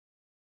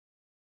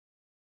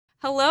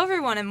Hello,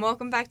 everyone, and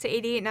welcome back to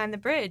 88.9 The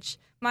Bridge.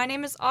 My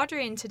name is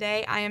Audrey, and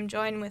today I am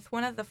joined with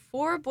one of the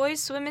 4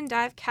 boys swim and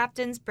dive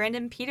captains,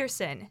 Brandon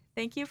Petersen.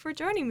 Thank you for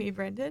joining me,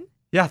 Brandon.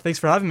 Yeah, thanks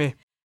for having me.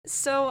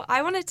 So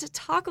I wanted to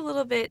talk a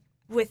little bit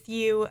with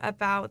you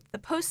about the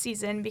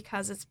postseason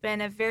because it's been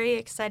a very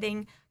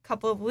exciting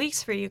couple of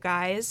weeks for you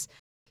guys.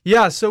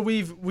 Yeah, so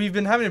we've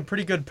been having a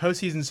pretty good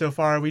postseason so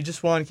far. We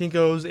just won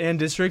Kinko's and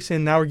districts,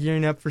 and now we're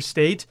gearing up for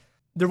state.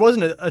 There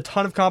wasn't a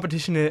ton of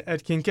competition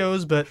at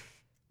Kinko's, but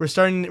we're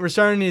starting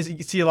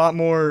to see a lot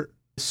more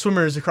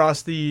swimmers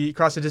across the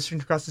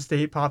district, across the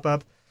state pop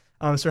up.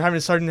 So we're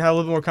starting to have a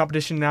little bit more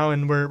competition now,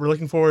 and we're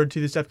looking forward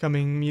to this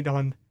upcoming meet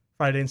on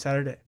Friday and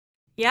Saturday.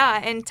 Yeah,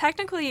 and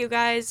technically you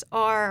guys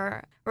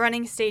are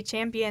running state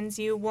champions.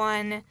 You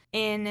won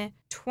in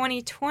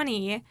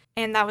 2020,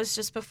 and that was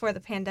just before the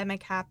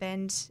pandemic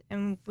happened,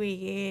 and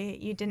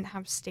you didn't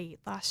have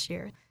state last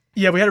year.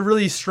 Yeah, we had a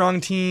really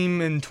strong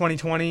team in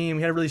 2020, and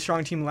we had a really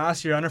strong team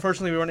last year.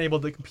 Unfortunately, we weren't able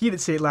to compete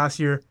at state last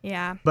year.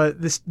 Yeah. But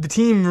the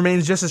team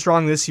remains just as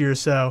strong this year,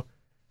 so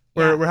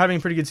we're having a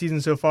pretty good season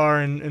so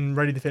far and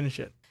ready to finish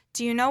it.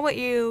 Do you know what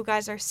you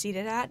guys are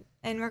seated at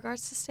in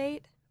regards to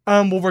state?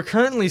 Well, we're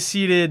currently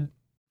seated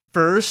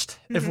first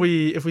if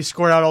we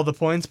score out all the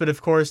points, but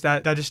of course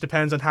that just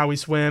depends on how we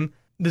swim.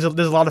 There's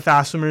a lot of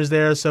fast swimmers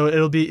there, so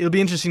it'll be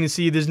interesting to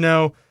see. There's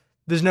no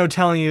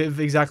telling you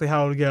exactly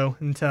how it'll go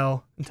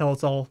until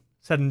it's all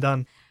said and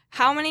done.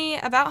 How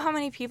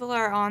many people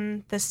are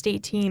on the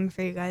state team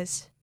for you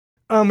guys?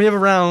 We have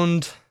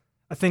around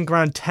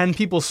 10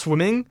 people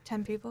swimming.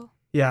 10 people?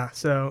 Yeah,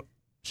 so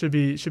should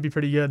be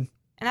pretty good.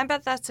 And I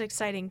bet that's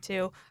exciting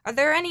too. Are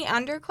there any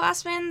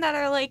underclassmen that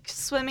are like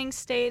swimming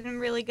state and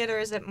really good, or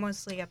is it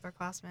mostly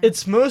upperclassmen?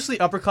 It's mostly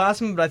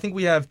upperclassmen, but I think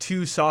we have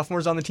 2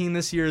 sophomores on the team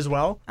this year as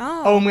well.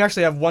 Oh, and we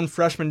actually have 1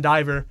 freshman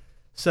diver.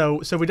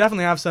 So we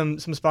definitely have some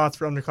spots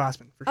for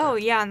underclassmen. For sure. Oh,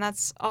 yeah, and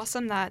that's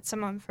awesome that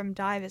someone from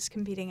dive is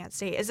competing at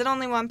state. Is it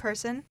only one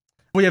person?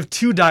 We have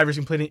 2 divers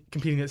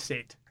competing at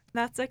state.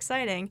 That's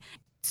exciting.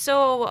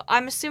 So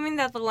I'm assuming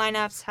that the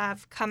lineups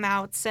have come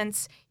out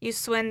since you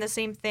swim the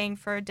same thing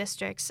for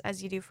districts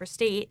as you do for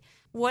state.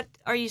 What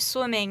are you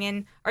swimming,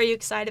 and are you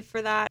excited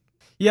for that?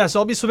 Yeah, so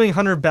I'll be swimming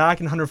 100 back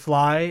and 100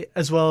 fly,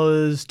 as well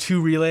as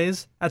 2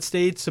 relays at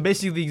state. So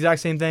basically the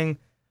exact same thing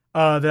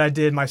that I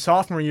did my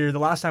sophomore year, the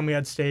last time we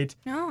had state.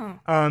 Oh.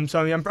 So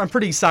I mean, I'm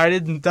pretty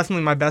excited, and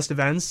definitely my best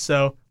events,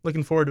 so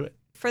looking forward to it.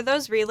 For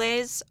those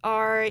relays,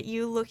 are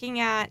you looking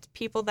at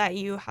people that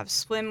you have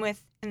swim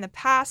with in the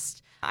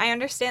past? I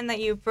understand that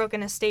you've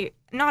broken a school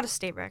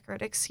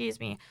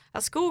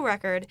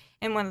record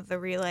in one of the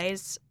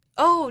relays.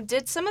 Oh,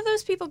 did some of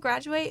those people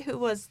graduate? Who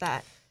was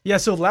that? Yeah,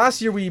 so last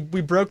year we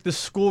broke the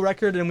school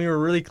record, and we were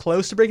really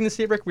close to breaking the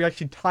state record. We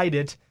actually tied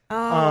it.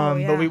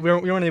 Yeah. But we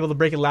weren't able to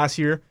break it last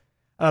year.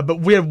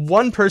 But we had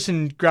one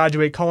person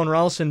graduate, Colin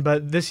Ralston,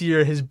 but this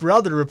year his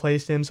brother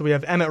replaced him, so we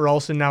have Emmett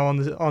Ralston now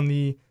on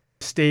the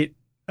state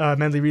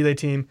medley relay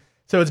team.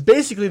 So it's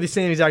basically the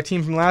same exact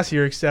team from last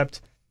year, except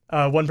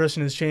one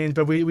person has changed.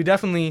 But we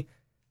definitely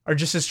are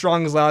just as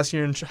strong as last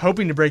year and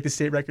hoping to break the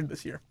state record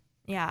this year.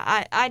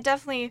 Yeah, I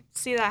definitely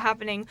see that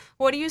happening.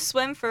 What do you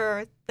swim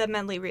for the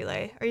medley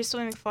relay? Are you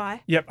swimming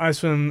fly? Yep, I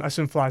swim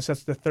fly, so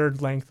that's the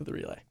 3rd length of the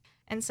relay.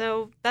 And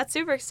so that's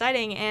super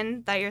exciting,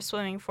 and that you're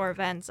swimming 4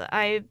 events.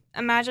 I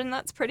imagine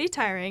that's pretty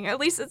tiring. At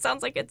least it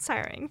sounds like it's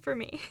tiring for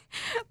me.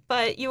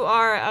 But you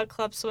are a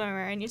club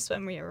swimmer, and you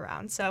swim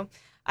year-round. So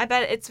I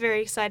bet it's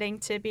very exciting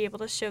to be able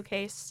to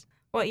showcase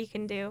what you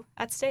can do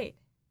at state.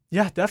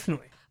 Yeah,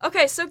 definitely.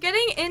 Okay, so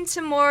getting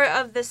into more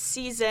of the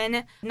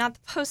season, not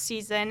the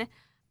postseason,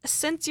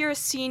 since you're a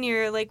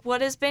senior, like what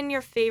has been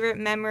your favorite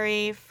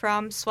memory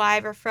from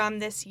SWIVE or from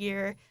this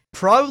year?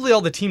 Probably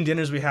all the team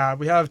dinners we have.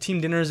 We have team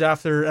dinners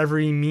after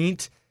every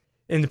meet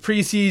in the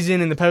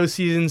preseason and the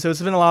postseason, so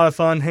it's been a lot of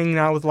fun hanging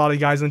out with a lot of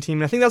guys on the team.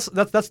 And I think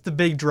that's the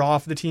big draw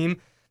for the team.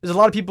 There's a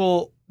lot of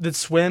people that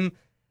swim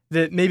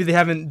that maybe they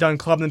haven't done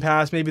club in the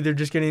past, maybe they're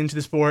just getting into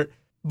the sport,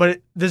 but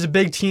there's a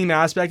big team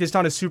aspect. It's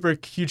not a super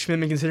huge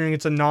commitment considering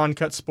it's a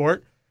non-cut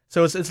sport,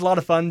 so it's a lot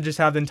of fun to just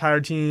have the entire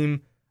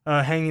team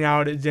hanging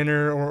out at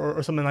dinner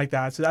or something like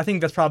that. So I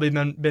think that's probably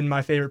been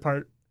my favorite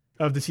part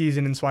of the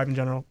season in SWIVE in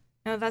general.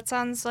 No, that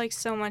sounds like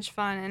so much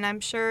fun, and I'm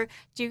sure.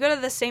 Do you go to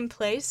the same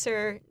place,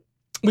 or?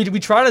 We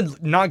try to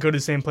not go to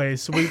the same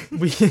place. So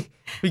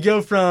we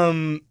go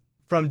from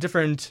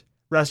different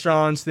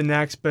restaurants to the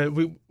next, but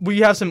we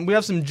have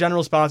some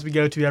general spots we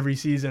go to every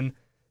season.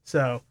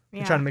 So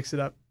we try to mix it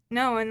up.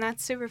 No, and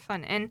that's super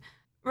fun. And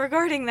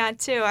regarding that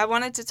too, I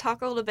wanted to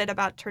talk a little bit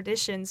about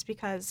traditions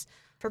because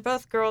for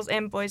both girls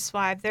and boys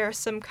SWIVE, there are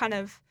some kind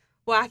of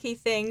wacky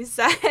things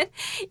that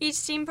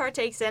each team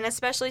partakes in,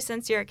 especially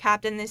since you're a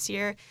captain this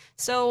year.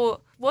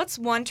 So what's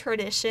one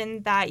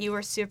tradition that you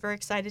were super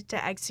excited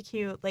to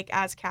execute, like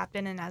as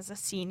captain and as a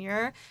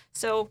senior?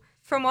 So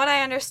from what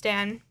I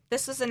understand,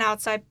 this is an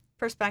outside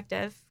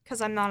perspective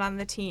because I'm not on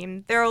the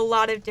team. There are a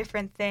lot of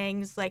different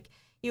things, like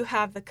you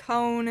have the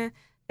cone,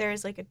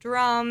 there's like a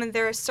drum,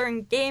 there are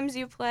certain games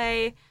you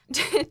play.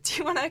 Do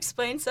you want to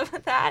explain some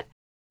of that?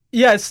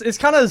 Yeah, it's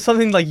kind of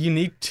something like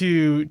unique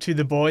to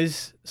the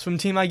boys swim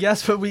team, I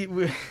guess. But we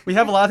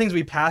have a lot of things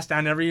we pass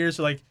down every year.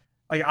 So like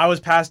I was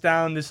passed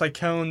down this like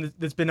cone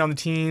that's been on the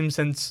team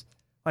since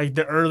like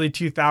the early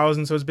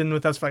 2000s. So it's been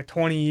with us for like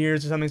 20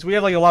 years or something. So we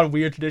have like a lot of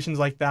weird traditions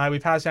like that. We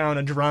pass down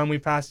a drum. We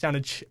pass down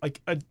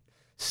like a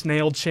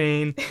snail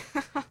chain.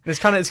 And it's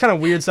kind of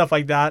weird stuff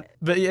like that.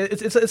 But yeah,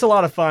 it's a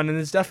lot of fun, and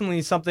it's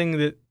definitely something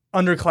that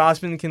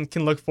underclassmen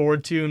can look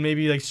forward to and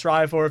maybe like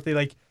strive for if they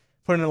like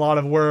put in a lot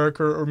of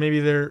work, or maybe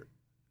they're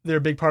a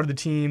big part of the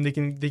team. They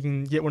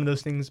can get one of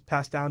those things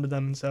passed down to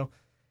them, and so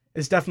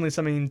it's definitely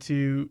something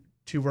to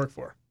work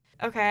for.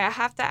 Okay, I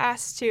have to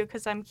ask too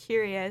because I'm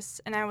curious,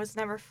 and I was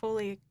never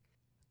fully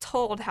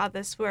told how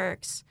this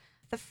works.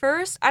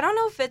 I don't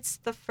know if it's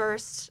the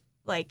first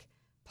like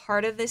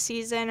part of the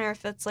season or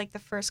if it's like the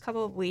first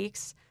couple of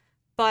weeks,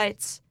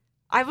 but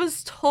I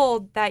was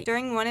told that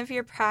during one of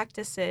your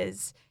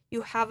practices,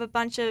 you have a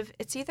bunch of,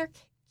 it's either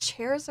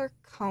chairs or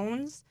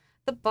cones,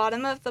 the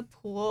bottom of the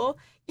pool,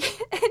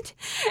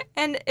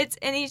 and it's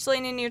in each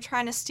lane, and you're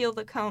trying to steal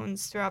the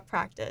cones throughout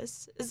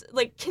practice.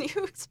 Can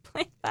you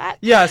explain that?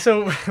 Yeah,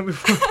 so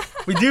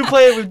we do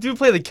play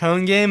the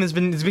cone game. It's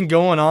been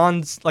going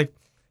on like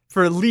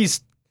for at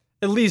least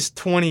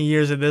 20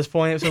 years at this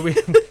point. So we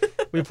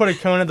put a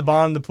cone at the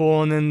bottom of the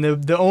pool, and then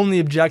the only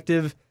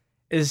objective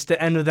is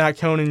to end with that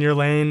cone in your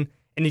lane,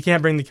 and you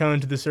can't bring the cone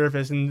to the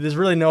surface. And there's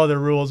really no other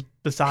rules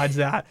besides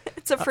that.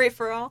 It's a free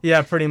for all.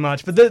 Yeah, pretty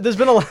much. But there's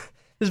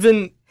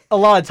been a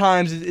lot of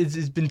times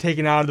it's been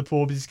taken out of the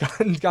pool because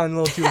it's gotten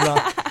a little too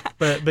rough.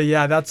 But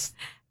yeah, it's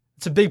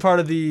a big part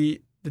of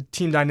the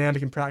team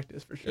dynamic in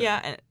practice for sure.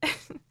 Yeah, and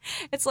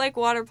it's like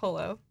water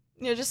polo.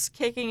 You're just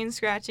kicking and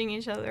scratching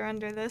each other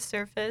under the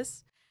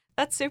surface.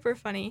 That's super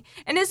funny.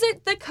 And is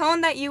it the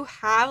cone that you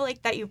have,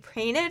 like that you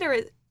painted, or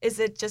is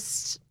it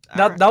just...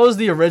 That was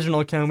the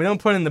original cone. We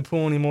don't put it in the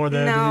pool anymore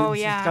though. No,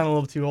 it's yeah. kind of a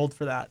little too old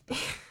for that.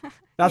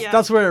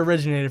 That's where it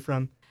originated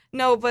from.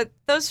 No, but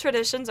those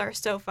traditions are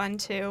so fun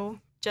too.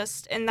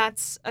 And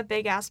that's a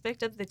big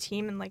aspect of the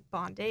team and like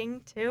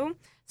bonding too.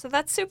 So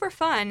that's super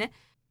fun.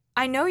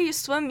 I know you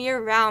swim year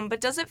round,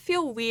 but does it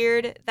feel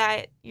weird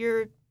that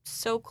you're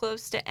so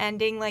close to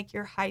ending like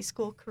your high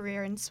school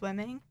career in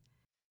swimming?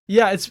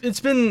 Yeah, it's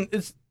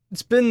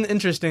been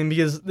interesting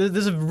because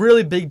there's a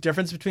really big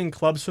difference between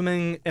club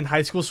swimming and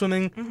high school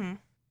swimming.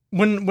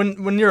 Mm-hmm.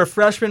 When you're a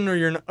freshman or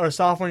you're a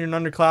sophomore, you're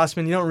an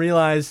underclassman, you don't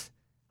realize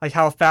like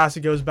how fast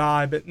it goes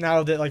by. But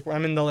now that like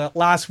I'm in the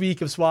last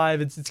week of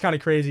SWIVE, it's kind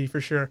of crazy for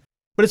sure.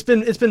 But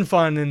it's been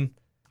fun, and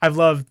I've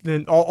loved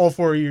all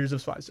 4 years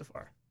of SWIVE so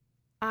far.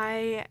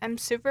 I am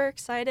super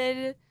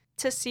excited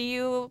to see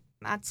you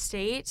at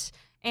state.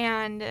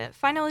 And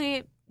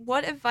finally,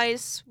 what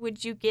advice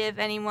would you give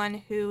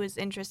anyone who is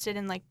interested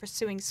in like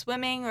pursuing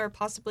swimming or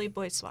possibly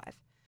boys SWIVE?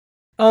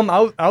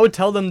 I would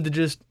tell them to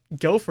just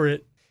go for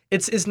it.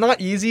 It's not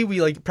easy.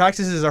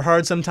 Practices are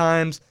hard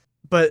sometimes,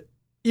 but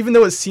even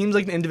though it seems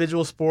like an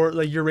individual sport,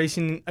 like you're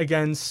racing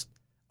against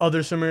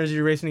other swimmers,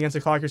 you're racing against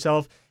the clock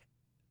yourself,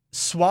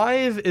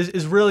 SWIVE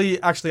is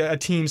really actually a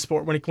team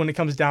sport when it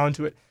comes down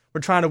to it.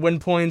 We're trying to win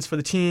points for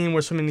the team,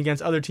 we're swimming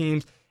against other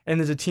teams, and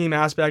there's a team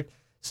aspect.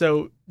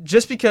 So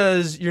just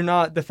because you're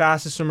not the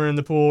fastest swimmer in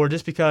the pool, or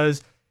just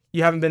because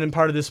you haven't been in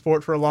part of this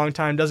sport for a long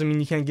time, doesn't mean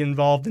you can't get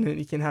involved in it and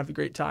you can have a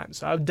great time.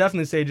 So I would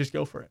definitely say just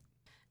go for it.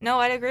 No,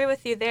 I'd agree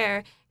with you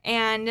there.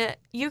 And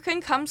you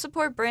can come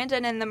support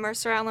Brandon and the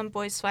Mercer Island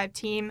Boys SWIVE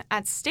team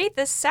at state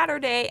this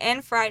Saturday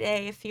and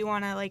Friday if you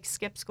want to like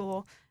skip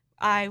school.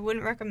 I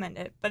wouldn't recommend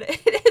it, but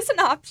it is an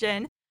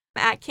option.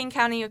 At King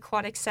County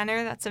Aquatic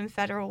Center, that's in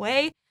Federal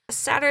Way.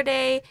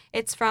 Saturday,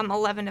 it's from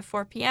 11 to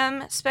 4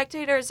 p.m.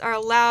 Spectators are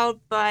allowed,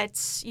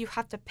 but you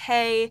have to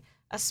pay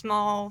a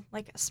small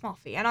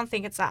fee. I don't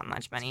think it's that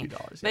much money.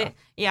 $2, but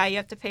yeah, you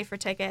have to pay for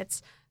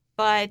tickets.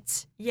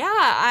 But yeah,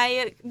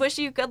 I wish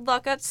you good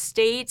luck at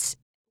state,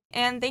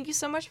 and thank you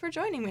so much for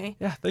joining me.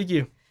 Yeah, thank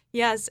you.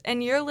 Yes,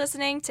 and you're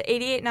listening to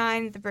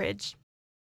 88.9 The Bridge.